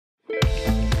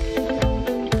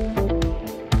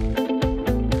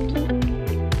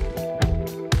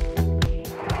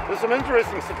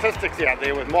interesting statistics out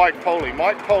there with Mike Pooley.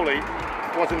 Mike Pooley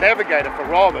was a navigator for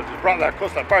Robert, his brother. Of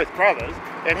course, they're both brothers,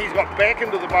 and he's got back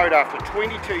into the boat after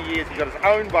 22 years. He's got his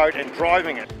own boat and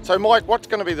driving it. So Mike, what's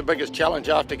going to be the biggest challenge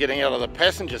after getting out of the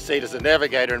passenger seat as a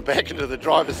navigator and back into the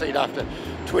driver's seat after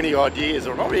 20 odd years,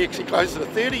 or probably actually closer to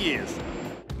 30 years?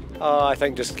 I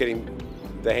think just getting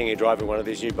the hang of driving one of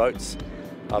these new boats.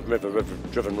 I've never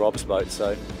driven Rob's boat,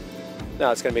 so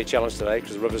no, it's going to be a challenge today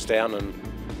because the river's down and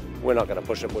we're not going to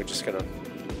push it. We're just going to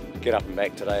get up and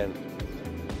back today and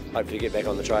hopefully get back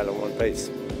on the trail in one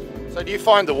piece. So do you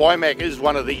find the Waimak is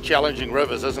one of the challenging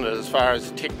rivers, isn't it, as far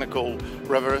as technical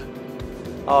river?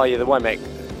 Oh yeah, the Waimak,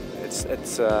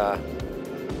 it's around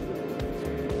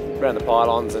the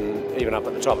pylons and even up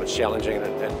at the top it's challenging,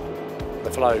 and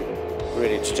the flow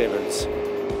really determines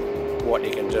what you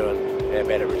can do and how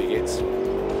bad it really gets.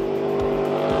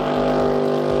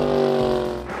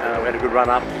 We had a good run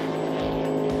up.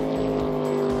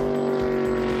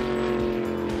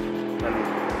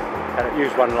 And it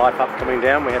used one life up coming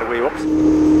down, we had a wee whoops.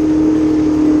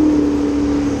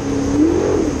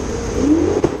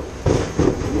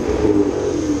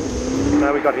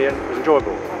 No, we got here, it was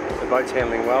enjoyable. The boat's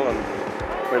handling well and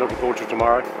we're looking forward to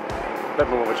tomorrow. A bit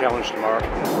more of a challenge tomorrow.